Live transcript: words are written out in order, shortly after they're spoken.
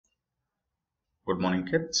Good morning,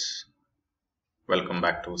 kids. Welcome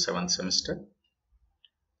back to 7th semester.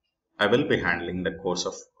 I will be handling the course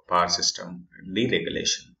of power system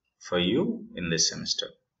deregulation for you in this semester.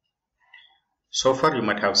 So far, you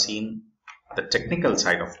might have seen the technical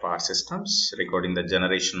side of power systems regarding the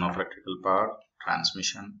generation of electrical power,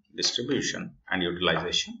 transmission, distribution, and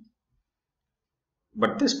utilization.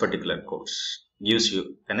 But this particular course gives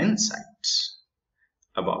you an insight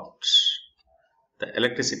about the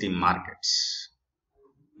electricity markets,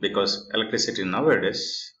 because electricity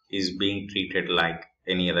nowadays is being treated like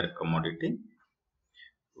any other commodity,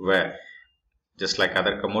 where just like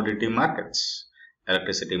other commodity markets,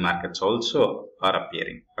 electricity markets also are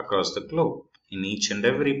appearing across the globe in each and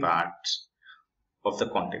every part of the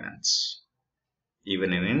continents.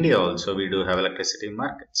 Even in India also we do have electricity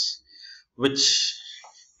markets, which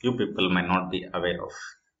you people might not be aware of.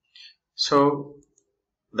 So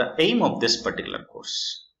the aim of this particular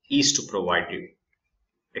course is to provide you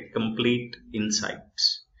a complete insight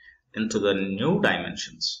into the new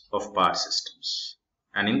dimensions of power systems,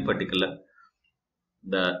 and in particular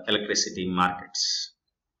the electricity markets,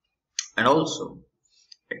 and also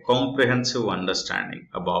a comprehensive understanding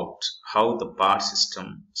about how the power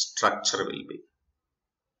system structure will be.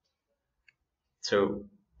 So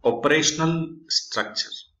operational structure,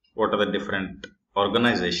 what are the different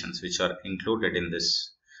organizations which are included in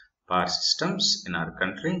this power systems in our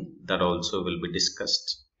country, that also will be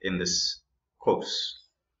discussed in this course.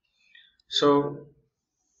 So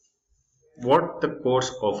what the course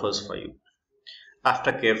offers for you,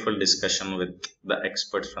 after careful discussion with the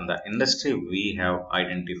experts from the industry, we have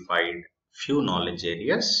identified few knowledge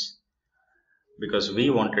areas, because we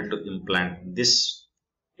wanted to implant this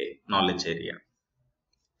knowledge area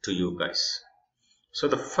to you guys. So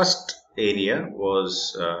the first area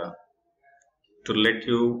was to let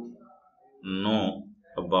you know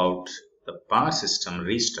about the power system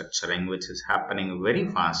restructuring, which is happening very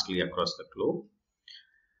fastly across the globe,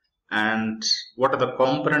 and what are the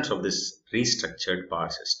components of this restructured power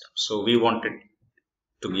system. So we wanted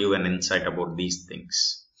to give an insight about these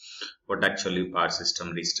things, what actually power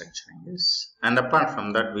system restructuring is, and apart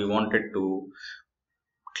from that we wanted to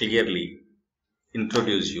clearly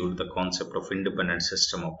introduce you the concept of independent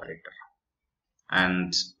system operator,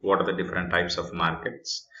 and what are the different types of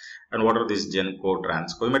markets, and what are these GenCo,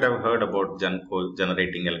 TransCo. You might have heard about GenCo,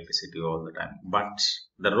 generating electricity all the time, but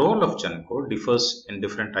the role of GenCo differs in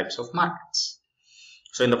different types of markets.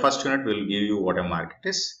 So in the first unit, we will give you what a market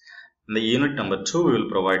is. In the unit number 2, we will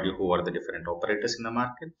provide you who are the different operators in the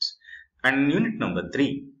market. And in unit number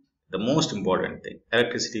 3, the most important thing,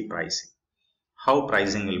 electricity pricing. How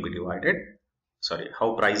pricing will be decided,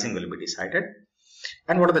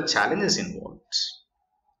 and what are the challenges involved.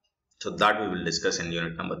 So that we will discuss in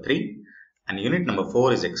unit number 3, and unit number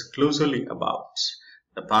 4 is exclusively about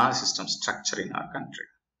the power system structure in our country.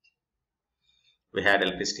 We had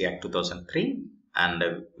Electricity Act 2003, and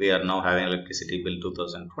we are now having Electricity Bill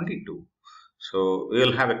 2022. So we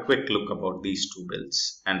will have a quick look about these two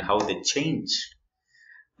bills and how they changed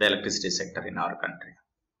the electricity sector in our country.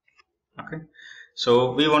 Okay.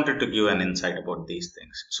 So we wanted to give an insight about these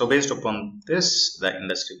things. So based upon this, the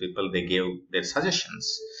industry people, they gave their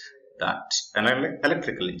suggestions that an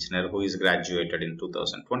electrical engineer who is graduated in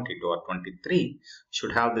 2022 or 23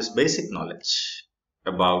 should have this basic knowledge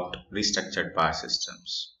about restructured power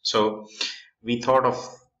systems. So we thought of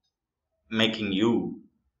making you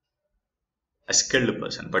a skilled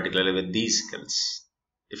person, particularly with these skills.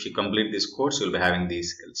 If you complete this course, you'll be having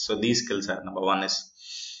these skills. So these skills are, number 1 is,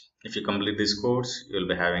 if you complete this course, you will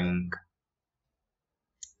be having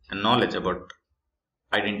a knowledge about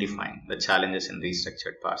identifying the challenges in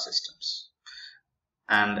restructured power systems,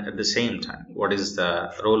 and at the same time, what is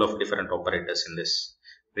the role of different operators in this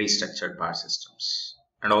restructured power systems,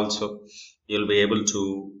 and also you'll be able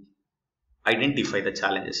to identify the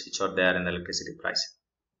challenges which are there in electricity pricing,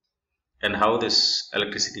 and how this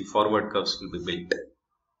electricity forward curves will be built.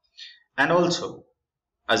 And also,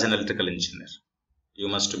 as an electrical engineer, you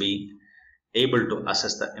must be able to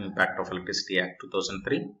assess the impact of Electricity Act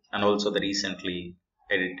 2003 and also the recently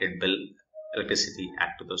edited bill Electricity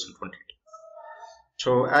Act 2022.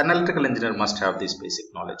 So an electrical engineer must have this basic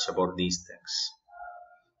knowledge about these things,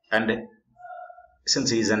 and since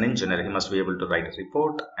he is an engineer, he must be able to write a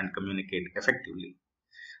report and communicate effectively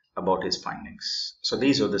about his findings. So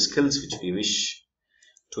these are the skills which we wish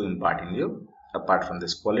to impart in you. Apart from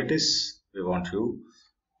these qualities, we want you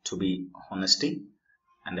to be honesty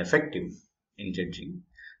and effective in judging.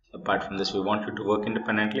 Apart from this, we want you to work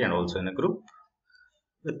independently and also in a group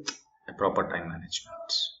with a proper time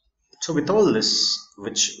management. So with all this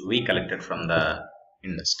which we collected from the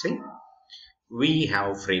industry, we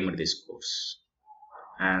have framed this course,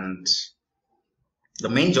 and the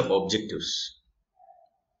major objectives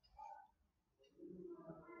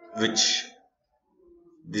which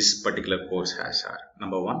this particular course has are: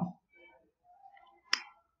 number one,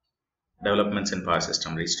 developments in power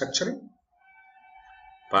system restructuring,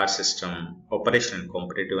 power system operation in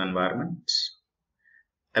competitive environments,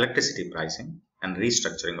 electricity pricing, and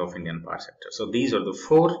restructuring of Indian power sector. So these are the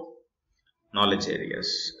 4 knowledge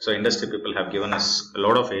areas. So industry people have given us a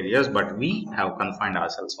lot of areas, but we have confined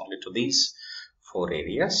ourselves only to these 4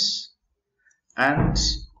 areas, and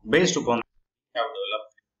based upon that, we have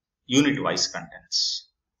developed unit-wise contents.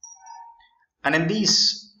 And in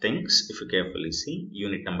these things, if you carefully see,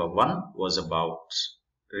 unit number 1 was about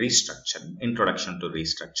restructuring, introduction to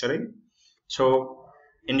restructuring. So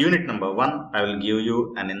in unit number 1, I will give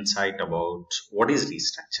you an insight about what is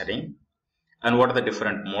restructuring and what are the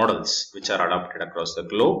different models which are adopted across the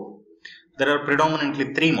globe. There are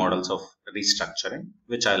predominantly 3 models of restructuring,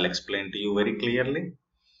 which I will explain to you very clearly.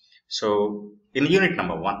 So in unit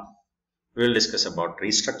number 1, we will discuss about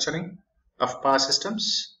restructuring of power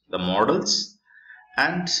systems, the models,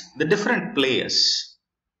 and the different players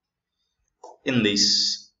in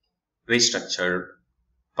these restructured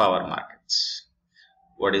power markets.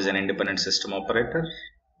 What is an independent system operator?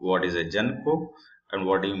 What is a GENCO? And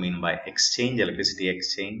what do you mean by exchange, electricity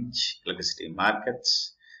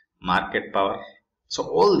markets, market power? So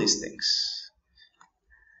all these things,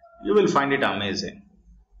 you will find it amazing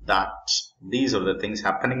that these are the things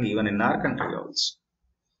happening even in our country also.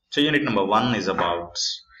 So unit number 1 is about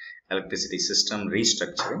electricity system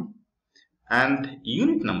restructuring, and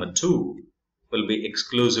unit number 2 will be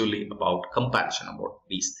exclusively about comparison about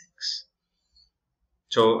these things.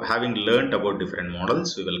 So having learned about different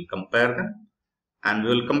models, we will compare them, and we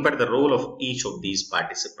will compare the role of each of these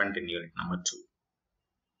participants in unit number 2.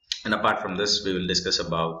 And apart from this, we will discuss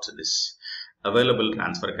about this available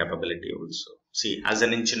transfer capability also. See, as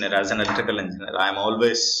an engineer, as an electrical engineer, I am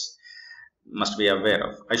always I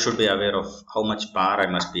should be aware of how much power I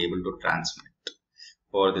must be able to transmit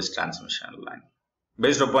over this transmission line.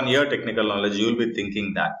 Based upon your technical knowledge, you will be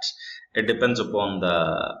thinking that it depends upon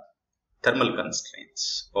the thermal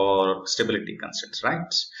constraints or stability constraints,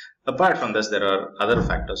 right? Apart from this, there are other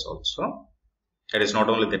factors also. It is not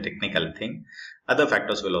only the technical thing, other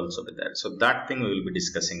factors will also be there. So that thing we will be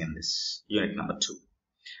discussing in this unit number 2.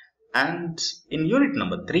 And in unit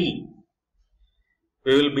number 3,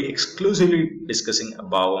 we will be exclusively discussing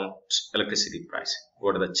about electricity pricing.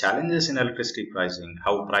 What are the challenges in electricity pricing,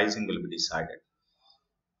 how pricing will be decided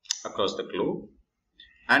across the globe,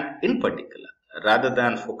 and in particular, rather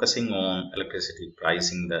than focusing on electricity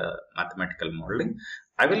pricing, the mathematical modeling,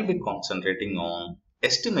 I will be concentrating on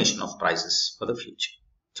estimation of prices for the future.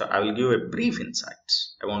 So I will give a brief insight.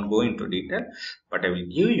 I won't go into detail, but I will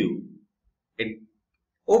give you an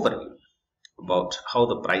overview about how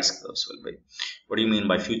the price curves will be. What do you mean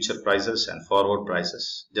by future prices and forward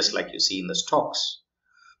prices? Just like you see in the stocks,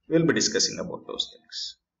 we'll be discussing about those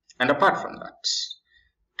things. And apart from that,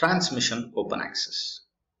 transmission open access.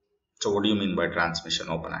 So what do you mean by transmission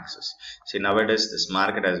open access? See, nowadays this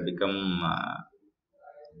market has become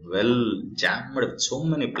well jammed with so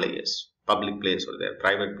many players. Public players are there,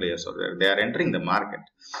 private players are there. They are entering the market.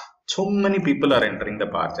 So many people are entering the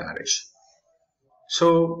power generation.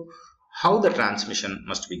 So how the transmission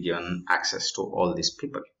must be given access to all these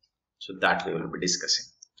people. So that we will be discussing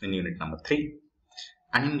in unit number 3.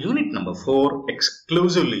 And in unit number 4,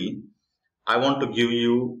 exclusively, I want to give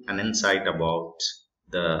you an insight about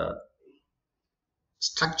the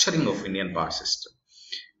structuring of Indian power system.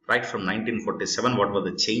 Right from 1947, what were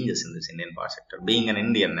the changes in this Indian power sector? Being an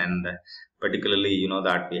Indian, and particularly, you know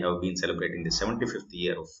that we have been celebrating the 75th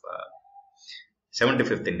year of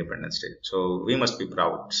 75th Independence Day. So we must be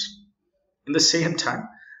proud. In the same time,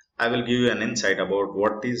 I will give you an insight about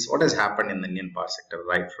what has happened in the Indian power sector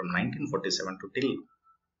right from 1947 to till.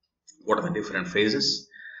 What are the different phases,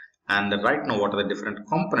 and right now what are the different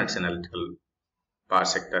components in electrical power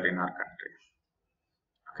sector in our country.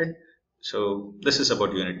 Okay, so this is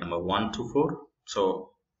about unit number 1 to 4.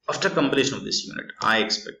 So after completion of this unit, I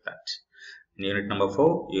expect that in unit number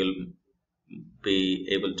 4 you'll be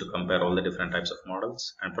able to compare all the different types of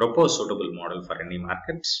models and propose suitable model for any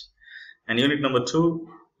markets. And unit number 2,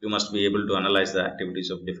 you must be able to analyze the activities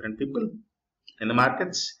of different people in the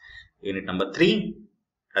markets. Unit number 3,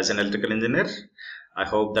 as an electrical engineer, I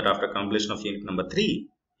hope that after completion of unit number 3,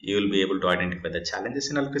 you will be able to identify the challenges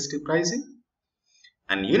in electricity pricing.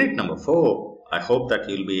 And unit number 4, I hope that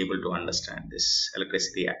you will be able to understand this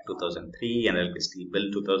Electricity Act 2003 and Electricity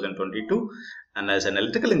Bill 2022 And as an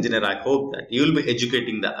electrical engineer, I hope that you will be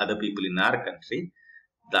educating the other people in our country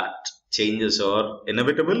that changes are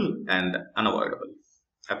inevitable and unavoidable.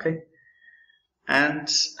 Okay. And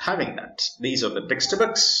having that, these are the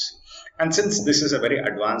textbooks. And since this is a very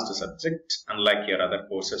advanced subject, unlike your other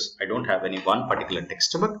courses, I don't have any one particular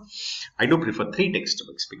textbook. I do prefer 3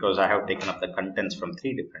 textbooks because I have taken up the contents from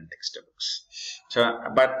 3 different textbooks. So,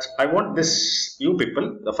 but I want this, you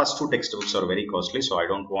people, the first 2 textbooks are very costly, so I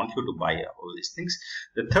don't want you to buy all these things.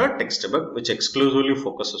 The third textbook, which exclusively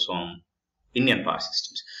focuses on Indian power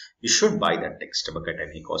systems, you should buy that textbook at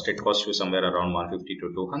any cost. It costs you somewhere around 150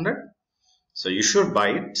 to 200. So you should buy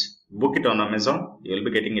it, book it on Amazon. You will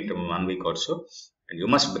be getting it in 1 week or so, and you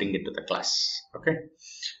must bring it to the class. Okay.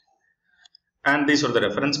 And these are the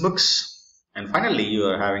reference books. And finally, you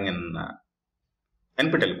are having an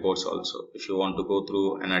NPTEL course also. If you want to go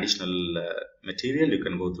through an additional material, you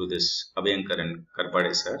can go through this Abhyankar and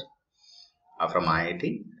Karpade sir from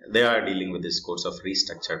IIT. They are dealing with this course of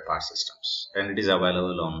restructured power systems, and it is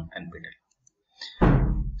available on NPTEL.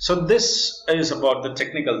 So this is about the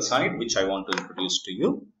technical side which I want to introduce to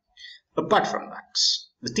you. Apart from that,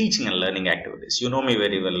 the teaching and learning activities. You know me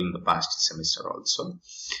very well in the past semester also,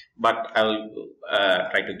 but I will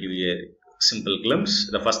try to give you a simple glimpse.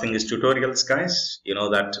 The first thing is tutorials, guys. You know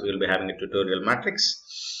that we will be having a tutorial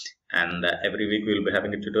matrix, and every week we will be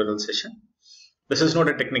having a tutorial session. This is not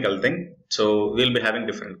a technical thing, so we will be having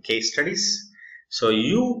different case studies. So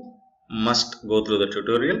you must go through the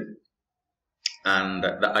tutorial, and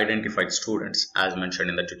the identified students, as mentioned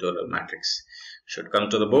in the tutorial matrix, should come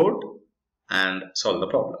to the board and solve the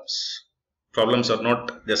problems. Problems are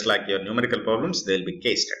not just like your numerical problems, they will be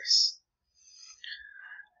case studies.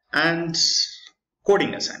 And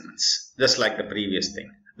coding assignments, just like the previous thing.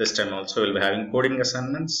 This time also we'll be having coding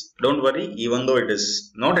assignments. Don't worry, even though it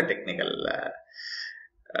is not a technical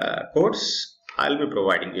course, I'll be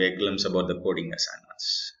providing you a glimpse about the coding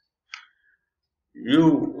assignments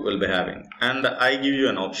you will be having, and I give you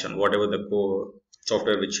an option. Whatever the core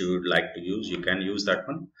software which you would like to use, you can use that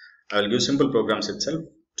one. I will give simple programs itself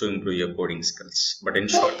to improve your coding skills, but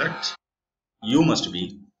ensure that you must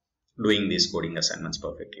be doing these coding assignments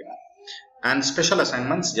perfectly. And special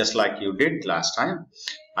assignments, just like you did last time,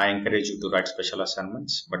 I encourage you to write special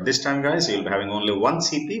assignments, but this time, guys, you will be having only 1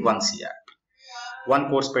 CP, 1 CRP, 1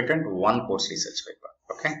 course patent, 1 course research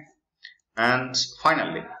paper. Okay. And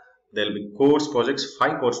finally, there will be course projects,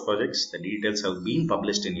 5 course projects. The details have been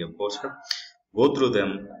published in your coursework. Go through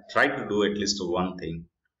them. Try to do at least one thing.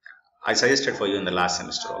 I suggested for you in the last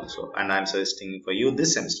semester also, and I am suggesting for you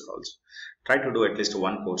this semester also. Try to do at least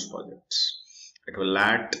 1 course project. It will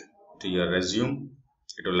add to your resume.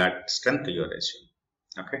 It will add strength to your resume.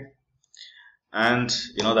 Okay. And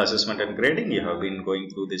you know the assessment and grading. You have been going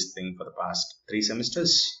through this thing for the past 3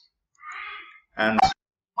 semesters. And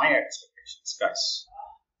my expectations, guys.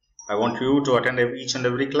 I want you to attend each and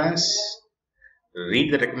every class,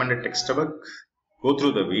 read the recommended textbook, go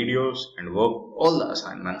through the videos and work all the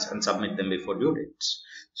assignments and submit them before due dates.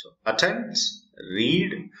 So attend,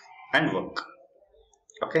 read and work.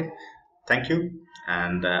 Okay. Thank you,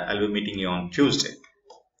 and I'll be meeting you on Tuesday.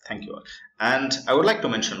 Thank you all. And I would like to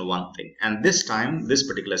mention one thing, and this time, this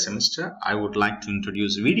particular semester, I would like to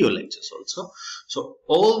introduce video lectures also. So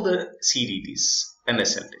all the CDTs and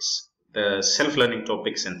SLTs, the self-learning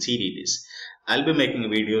topics and CDTs, I'll be making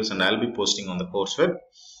videos and I'll be posting on the course web.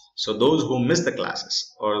 So those who miss the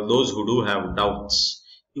classes or those who do have doubts,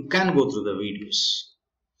 you can go through the videos,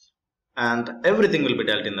 and everything will be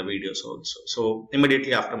dealt in the videos also. So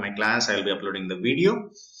immediately after my class, I'll be uploading the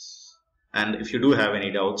video, and if you do have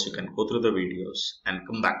any doubts, you can go through the videos and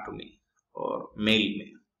come back to me or mail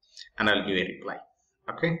me, and I'll give a reply.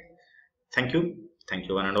 Okay. Thank you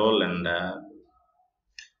one and all, and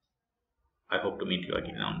I hope to meet you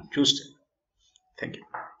again on Tuesday. Thank you.